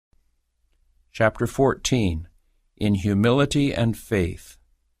Chapter 14, In Humility and Faith.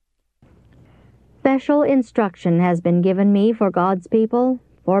 Special instruction has been given me for God's people,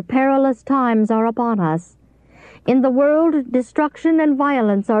 for perilous times are upon us. In the world, destruction and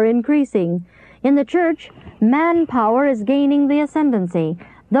violence are increasing. In the church, manpower is gaining the ascendancy.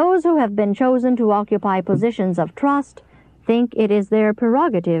 Those who have been chosen to occupy positions of trust think it is their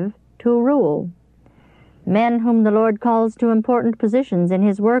prerogative to rule. Men whom the Lord calls to important positions in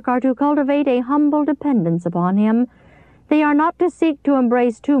His work are to cultivate a humble dependence upon Him. They are not to seek to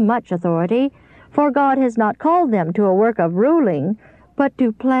embrace too much authority, for God has not called them to a work of ruling, but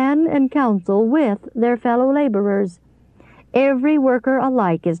to plan and counsel with their fellow laborers. Every worker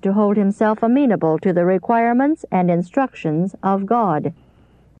alike is to hold himself amenable to the requirements and instructions of God.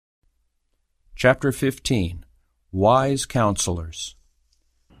 Chapter 15, Wise Counselors.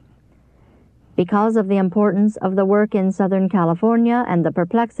 Because of the importance of the work in Southern California and the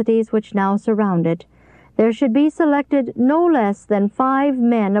perplexities which now surround it, there should be selected no less than 5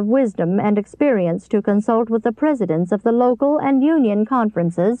 men of wisdom and experience to consult with the presidents of the local and union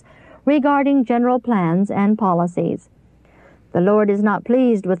conferences regarding general plans and policies. The Lord is not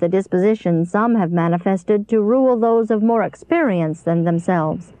pleased with the disposition some have manifested to rule those of more experience than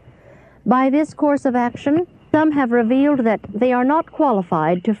themselves. By this course of action, some have revealed that they are not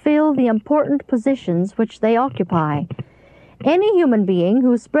qualified to fill the important positions which they occupy. Any human being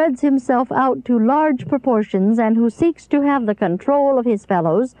who spreads himself out to large proportions and who seeks to have the control of his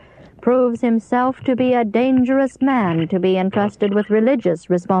fellows proves himself to be a dangerous man to be entrusted with religious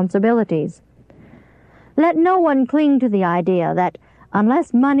responsibilities. Let no one cling to the idea that,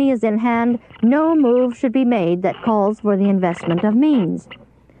 unless money is in hand, no move should be made that calls for the investment of means.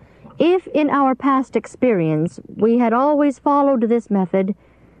 If in our past experience we had always followed this method,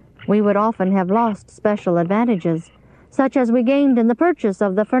 we would often have lost special advantages, such as we gained in the purchase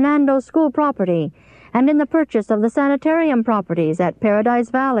of the Fernando School property and in the purchase of the sanitarium properties at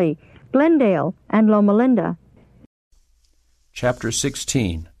Paradise Valley, Glendale, and Loma Linda. Chapter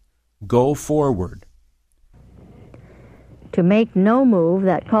 16, Go Forward. To make no move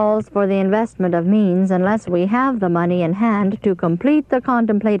that calls for the investment of means unless we have the money in hand to complete the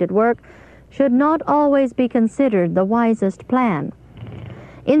contemplated work should not always be considered the wisest plan.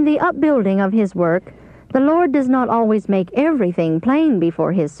 In the upbuilding of His work, the Lord does not always make everything plain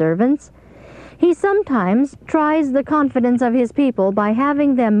before His servants. He sometimes tries the confidence of His people by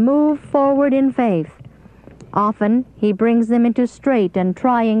having them move forward in faith. Often He brings them into strait and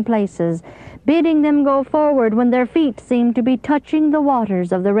trying places, bidding them go forward when their feet seem to be touching the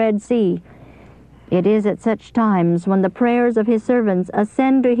waters of the Red Sea. It is at such times, when the prayers of His servants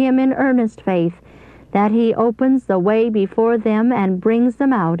ascend to Him in earnest faith, that He opens the way before them and brings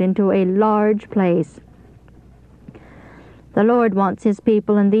them out into a large place. The Lord wants His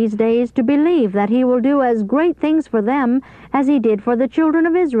people in these days to believe that He will do as great things for them as He did for the children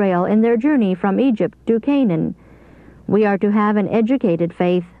of Israel in their journey from Egypt to Canaan. We are to have an educated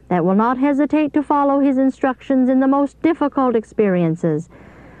faith that will not hesitate to follow His instructions in the most difficult experiences.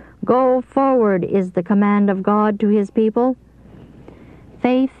 Go forward is the command of God to His people.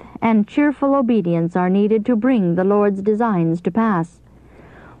 Faith and cheerful obedience are needed to bring the Lord's designs to pass.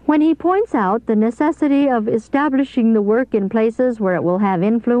 When He points out the necessity of establishing the work in places where it will have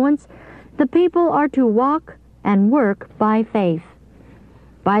influence, the people are to walk and work by faith.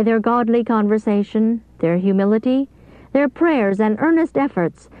 By their godly conversation, their humility, their prayers and earnest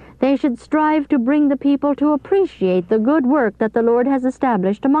efforts, they should strive to bring the people to appreciate the good work that the Lord has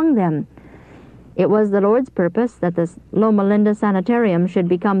established among them. It was the Lord's purpose that the Loma Linda Sanitarium should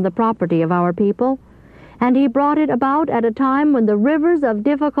become the property of our people, and He brought it about at a time when the rivers of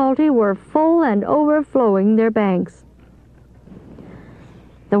difficulty were full and overflowing their banks.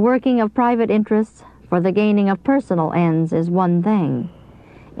 The working of private interests for the gaining of personal ends is one thing.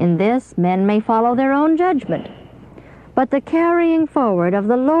 In this, men may follow their own judgment. But the carrying forward of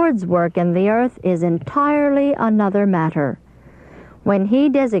the Lord's work in the earth is entirely another matter. When He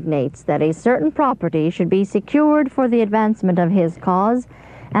designates that a certain property should be secured for the advancement of His cause,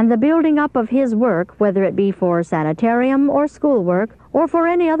 and the building up of His work, whether it be for sanitarium or schoolwork or for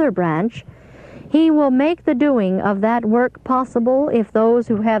any other branch, He will make the doing of that work possible if those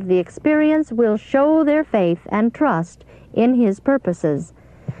who have the experience will show their faith and trust in His purposes,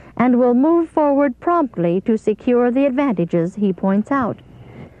 and will move forward promptly to secure the advantages He points out.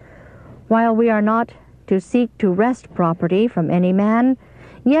 While we are not to seek to wrest property from any man,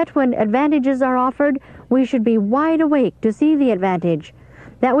 yet when advantages are offered, we should be wide awake to see the advantage,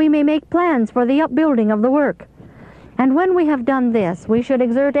 that we may make plans for the upbuilding of the work. And when we have done this, we should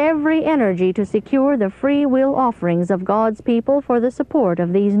exert every energy to secure the free will offerings of God's people for the support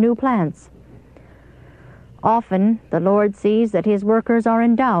of these new plants. Often the Lord sees that his workers are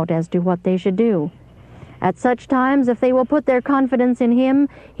in doubt as to what they should do. At such times, if they will put their confidence in him,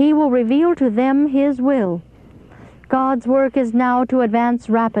 he will reveal to them his will. God's work is now to advance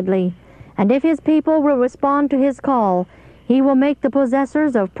rapidly, and if his people will respond to his call, he will make the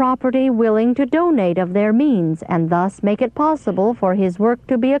possessors of property willing to donate of their means, and thus make it possible for his work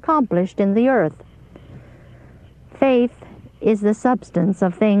to be accomplished in the earth. Faith is the substance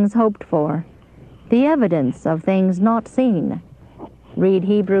of things hoped for, the evidence of things not seen. Read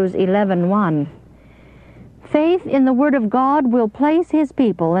Hebrews 11:1. Faith in the Word of God will place his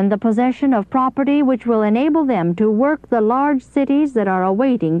people in the possession of property which will enable them to work the large cities that are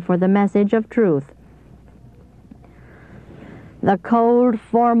awaiting for the message of truth. The cold,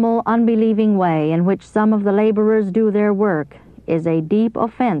 formal, unbelieving way in which some of the laborers do their work is a deep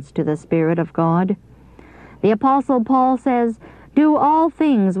offense to the Spirit of God. The Apostle Paul says, "Do all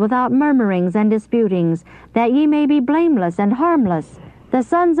things without murmurings and disputings, that ye may be blameless and harmless, the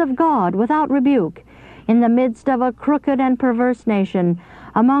sons of God without rebuke, in the midst of a crooked and perverse nation,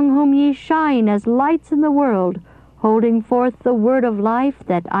 among whom ye shine as lights in the world, holding forth the word of life,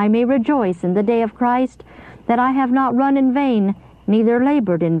 that I may rejoice in the day of Christ, that I have not run in vain, neither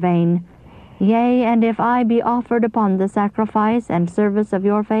labored in vain. Yea, and if I be offered upon the sacrifice and service of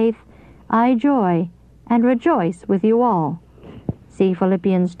your faith, I joy and rejoice with you all." See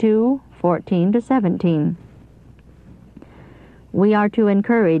Philippians 2:14-17. We are to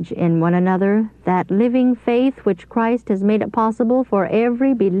encourage in one another that living faith which Christ has made it possible for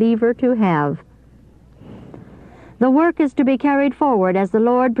every believer to have. The work is to be carried forward as the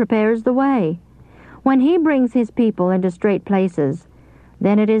Lord prepares the way. When he brings his people into straight places,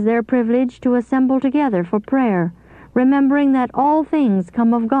 then it is their privilege to assemble together for prayer, remembering that all things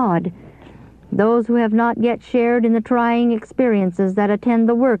come of God. Those who have not yet shared in the trying experiences that attend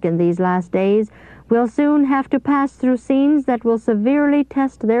the work in these last days will soon have to pass through scenes that will severely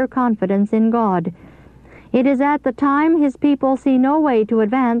test their confidence in God. It is at the time his people see no way to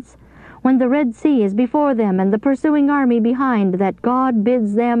advance, when the Red Sea is before them and the pursuing army behind, that God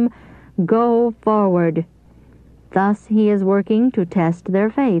bids them go forward. Thus he is working to test their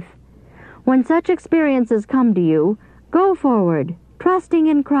faith. When such experiences come to you, go forward, trusting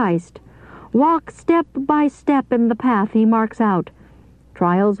in Christ. Walk step by step in the path he marks out.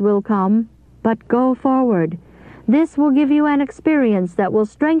 Trials will come, but go forward. This will give you an experience that will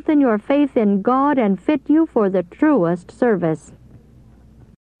strengthen your faith in God and fit you for the truest service.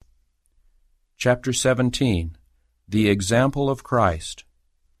 Chapter 17. The Example of Christ.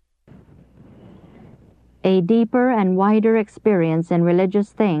 A deeper and wider experience in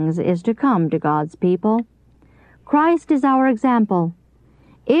religious things is to come to God's people. Christ is our example.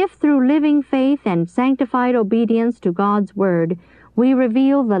 If through living faith and sanctified obedience to God's Word we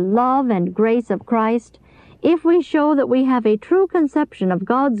reveal the love and grace of Christ, if we show that we have a true conception of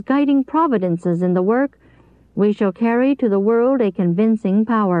God's guiding providences in the work, we shall carry to the world a convincing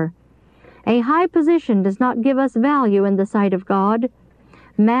power. A high position does not give us value in the sight of God.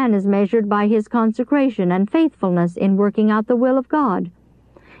 Man is measured by his consecration and faithfulness in working out the will of God.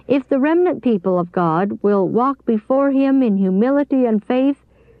 If the remnant people of God will walk before him in humility and faith,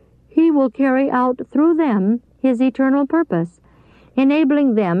 he will carry out through them his eternal purpose,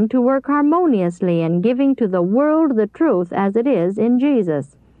 enabling them to work harmoniously in giving to the world the truth as it is in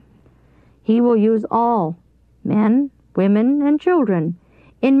Jesus. He will use all, men, women, and children,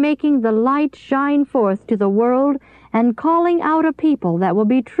 in making the light shine forth to the world and calling out a people that will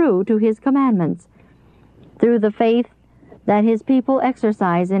be true to his commandments. Through the faith that his people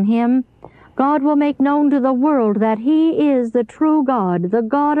exercise in him, God will make known to the world that he is the true God, the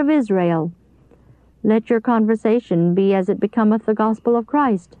God of Israel. Let your conversation be as it becometh the gospel of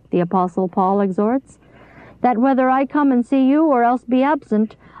Christ, the Apostle Paul exhorts, that whether I come and see you or else be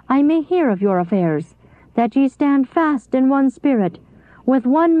absent, I may hear of your affairs, that ye stand fast in one spirit, with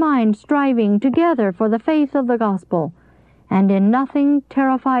one mind striving together for the faith of the gospel, and in nothing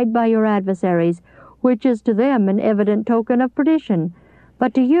terrified by your adversaries, which is to them an evident token of perdition,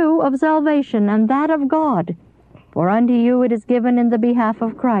 but to you of salvation, and that of God. For unto you it is given in the behalf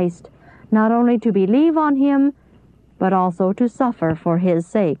of Christ, not only to believe on him, but also to suffer for his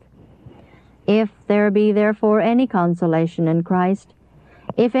sake. If there be therefore any consolation in Christ,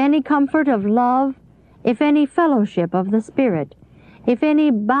 if any comfort of love, if any fellowship of the Spirit, if any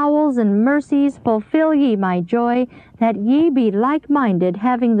bowels and mercies, fulfill ye my joy, that ye be like-minded,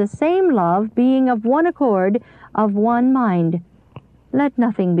 having the same love, being of one accord, of one mind. Let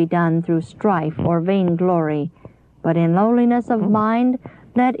nothing be done through strife or vainglory, but in lowliness of mind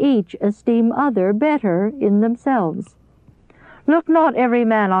let each esteem other better in themselves. Look not every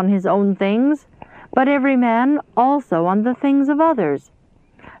man on his own things, but every man also on the things of others.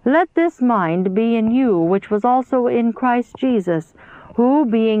 Let this mind be in you, which was also in Christ Jesus, who,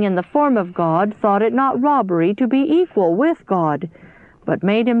 being in the form of God, thought it not robbery to be equal with God, but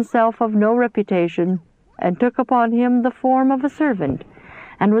made himself of no reputation, and took upon him the form of a servant,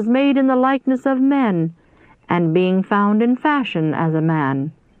 and was made in the likeness of men, and being found in fashion as a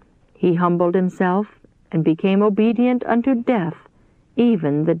man, he humbled himself, and became obedient unto death,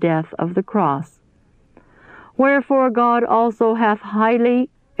 even the death of the cross. Wherefore God also hath highly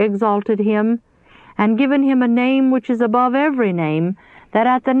exalted him, and given him a name which is above every name, that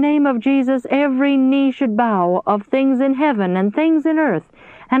at the name of Jesus every knee should bow, of things in heaven, and things in earth,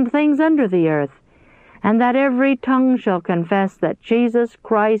 and things under the earth, and that every tongue shall confess that Jesus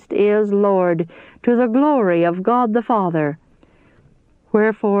Christ is Lord, to the glory of God the Father.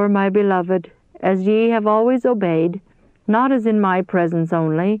 Wherefore, my beloved, as ye have always obeyed, not as in my presence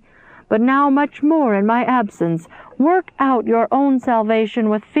only, but now much more in my absence, work out your own salvation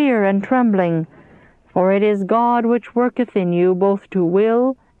with fear and trembling, for it is God which worketh in you both to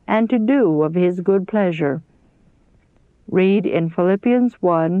will and to do of his good pleasure. Read in Philippians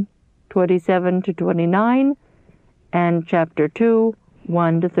 1:27-29, and chapter 2,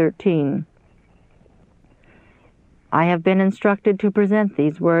 1-13. I have been instructed to present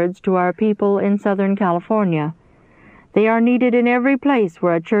these words to our people in Southern California. They are needed in every place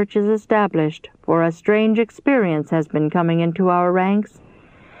where a church is established, for a strange experience has been coming into our ranks.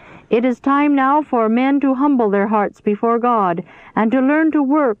 It is time now for men to humble their hearts before God and to learn to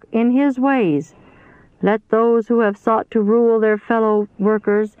work in his ways. Let those who have sought to rule their fellow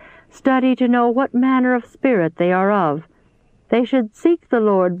workers study to know what manner of spirit they are of. They should seek the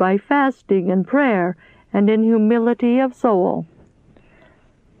Lord by fasting and prayer and in humility of soul.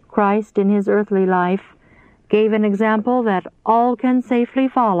 Christ in his earthly life gave an example that all can safely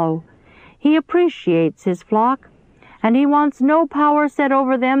follow. He appreciates his flock, and he wants no power set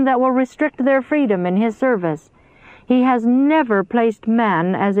over them that will restrict their freedom in his service. He has never placed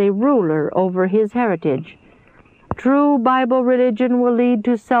man as a ruler over his heritage. True Bible religion will lead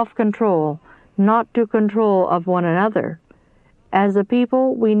to self-control, not to control of one another. As a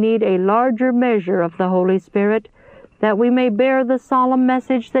people, we need a larger measure of the Holy Spirit, that we may bear the solemn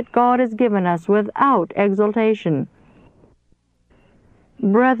message that God has given us without exultation.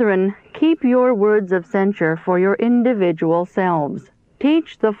 Brethren, keep your words of censure for your individual selves.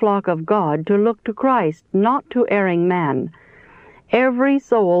 Teach the flock of God to look to Christ, not to erring man. Every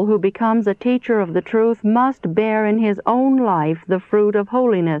soul who becomes a teacher of the truth must bear in his own life the fruit of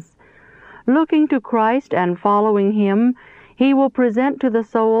holiness. Looking to Christ and following him, he will present to the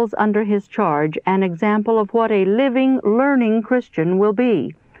souls under his charge an example of what a living, learning Christian will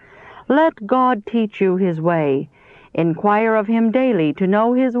be. Let God teach you his way. Inquire of him daily to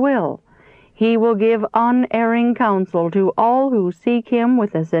know his will. He will give unerring counsel to all who seek him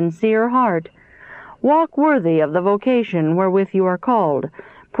with a sincere heart. Walk worthy of the vocation wherewith you are called,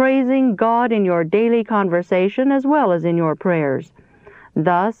 praising God in your daily conversation as well as in your prayers.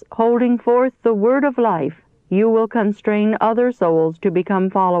 Thus, holding forth the word of life, you will constrain other souls to become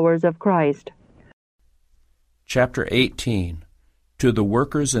followers of Christ. Chapter 18. To the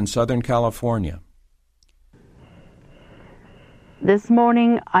workers in Southern California. This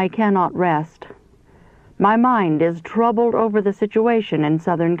morning I cannot rest. My mind is troubled over the situation in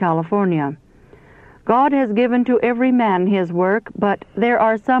Southern California. God has given to every man his work, but there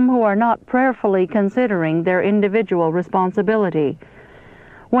are some who are not prayerfully considering their individual responsibility.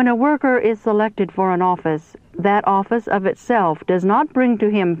 When a worker is selected for an office, that office of itself does not bring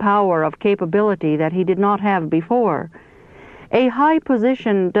to him power of capability that he did not have before. A high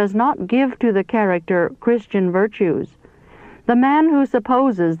position does not give to the character Christian virtues. The man who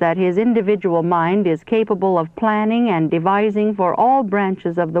supposes that his individual mind is capable of planning and devising for all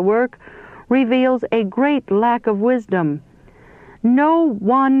branches of the work reveals a great lack of wisdom. No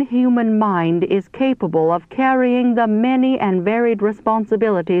one human mind is capable of carrying the many and varied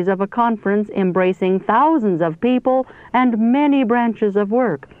responsibilities of a conference embracing thousands of people and many branches of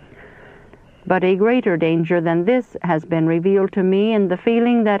work. But a greater danger than this has been revealed to me in the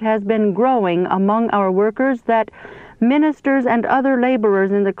feeling that has been growing among our workers that ministers and other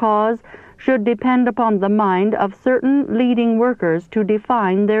laborers in the cause should depend upon the mind of certain leading workers to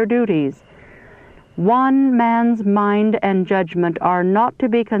define their duties. One man's mind and judgment are not to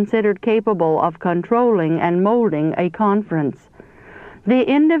be considered capable of controlling and molding a conference. The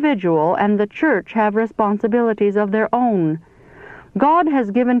individual and the church have responsibilities of their own. God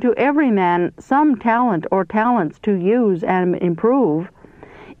has given to every man some talent or talents to use and improve.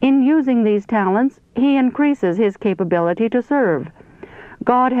 In using these talents, he increases his capability to serve.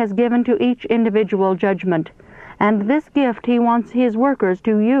 God has given to each individual judgment, and this gift He wants His workers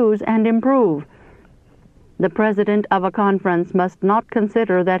to use and improve. The president of a conference must not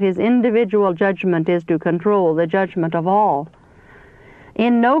consider that his individual judgment is to control the judgment of all.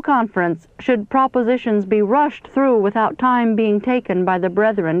 In no conference should propositions be rushed through without time being taken by the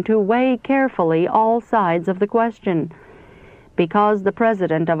brethren to weigh carefully all sides of the question. Because the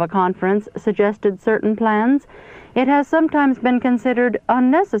president of a conference suggested certain plans, it has sometimes been considered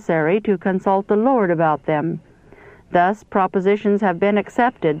unnecessary to consult the Lord about them. Thus, propositions have been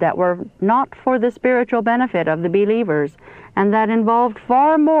accepted that were not for the spiritual benefit of the believers, and that involved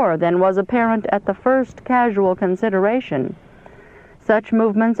far more than was apparent at the first casual consideration. Such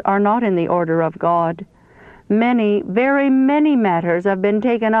movements are not in the order of God. Many, very many matters have been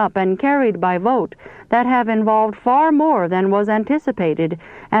taken up and carried by vote that have involved far more than was anticipated,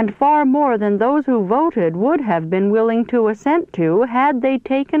 and far more than those who voted would have been willing to assent to had they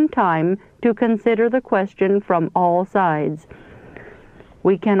taken time to consider the question from all sides.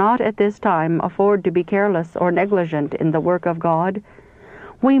 We cannot at this time afford to be careless or negligent in the work of God.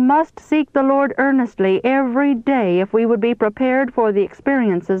 We must seek the Lord earnestly every day if we would be prepared for the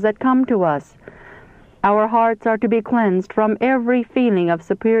experiences that come to us. Our hearts are to be cleansed from every feeling of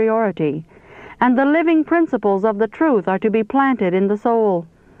superiority, and the living principles of the truth are to be planted in the soul.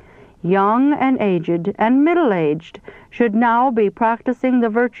 Young and aged and middle-aged should now be practicing the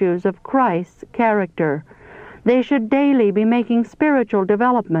virtues of Christ's character. They should daily be making spiritual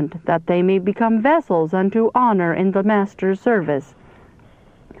development, that they may become vessels unto honor in the Master's service.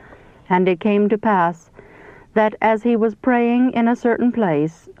 And it came to pass that as he was praying in a certain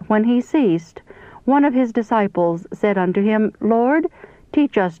place, when he ceased, one of his disciples said unto him, Lord,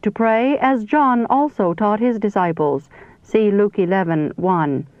 teach us to pray, as John also taught his disciples. See Luke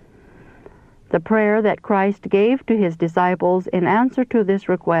 11:1. The prayer that Christ gave to his disciples in answer to this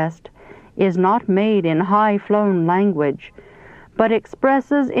request is not made in high-flown language, but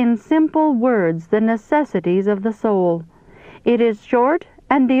expresses in simple words the necessities of the soul. It is short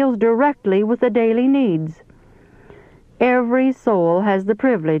and deals directly with the daily needs. Every soul has the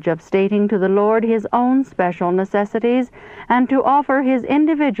privilege of stating to the Lord his own special necessities and to offer his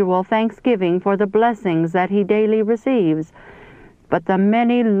individual thanksgiving for the blessings that he daily receives. But the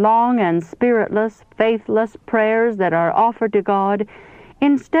many long and spiritless, faithless prayers that are offered to God,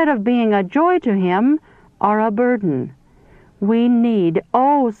 instead of being a joy to Him, are a burden. We need,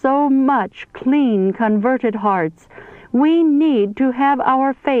 oh, so much clean, converted hearts. We need to have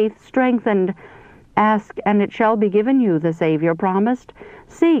our faith strengthened. Ask, and it shall be given you, the Savior promised.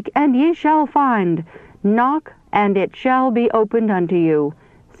 Seek, and ye shall find. Knock, and it shall be opened unto you.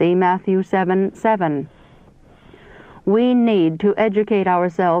 See Matthew 7:7. We need to educate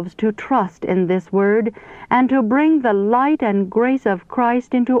ourselves to trust in this word and to bring the light and grace of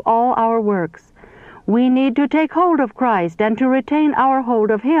Christ into all our works. We need to take hold of Christ and to retain our hold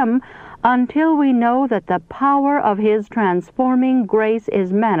of Him until we know that the power of His transforming grace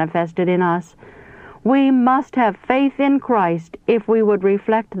is manifested in us. We must have faith in Christ if we would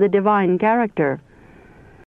reflect the divine character.